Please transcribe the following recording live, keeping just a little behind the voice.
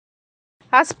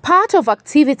As part of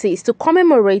activities to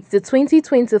commemorate the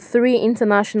 2023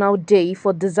 International Day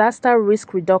for Disaster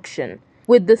Risk Reduction,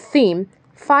 with the theme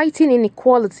Fighting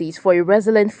Inequalities for a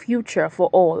Resilient Future for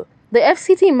All, the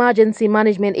FCT Emergency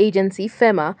Management Agency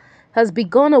FEMA has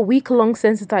begun a week-long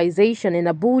sensitization in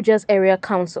Abuja's area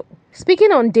council.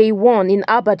 Speaking on day one in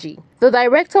Abaji, the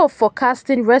Director of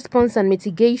Forecasting, Response and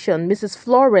Mitigation, Mrs.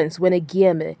 Florence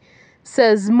Wenegieme,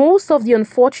 says most of the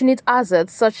unfortunate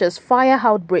hazards such as fire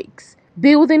outbreaks,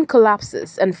 building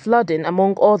collapses and flooding,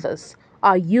 among others,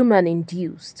 are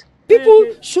human-induced.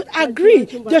 People should agree.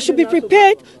 They should be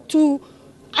prepared to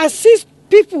assist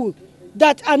people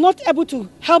that are not able to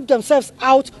help themselves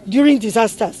out during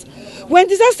disasters. When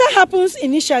disaster happens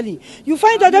initially, you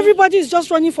find that everybody is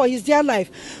just running for his dear life.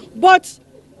 But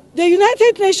the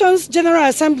United Nations General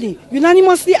Assembly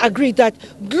unanimously agreed that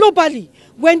globally,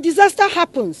 when disaster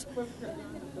happens,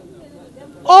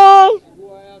 all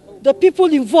the people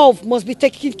involved must be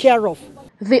taken care of.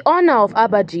 The owner of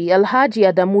Abaji,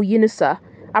 Alhaji Adamu Yunusa,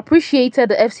 appreciated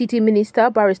the FCT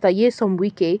Minister, Barrister Nyesom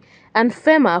Wike, and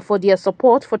FEMA for their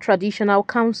support for traditional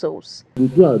councils. We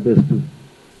do our best too.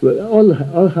 Well,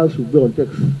 all hands should be on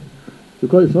text,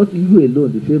 because it's not you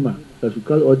alone, the FEMA, that should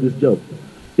carry all this job.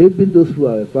 Even those who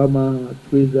are a farmer,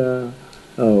 trader,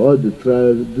 all the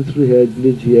tribes, district head,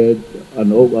 village head,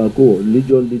 and all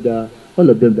religion leader, all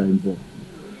of them are involved.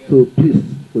 So please,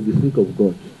 for the sake of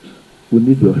God, we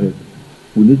need your help.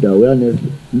 We need awareness,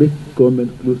 make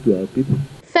government close to our people.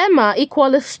 FEMA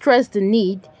equally stressed the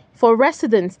need for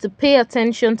residents to pay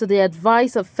attention to the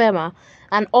advice of FEMA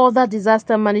and other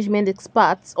disaster management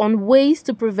experts on ways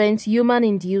to prevent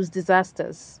human-induced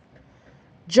disasters.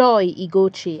 Joy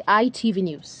Igoche, ITV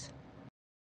News.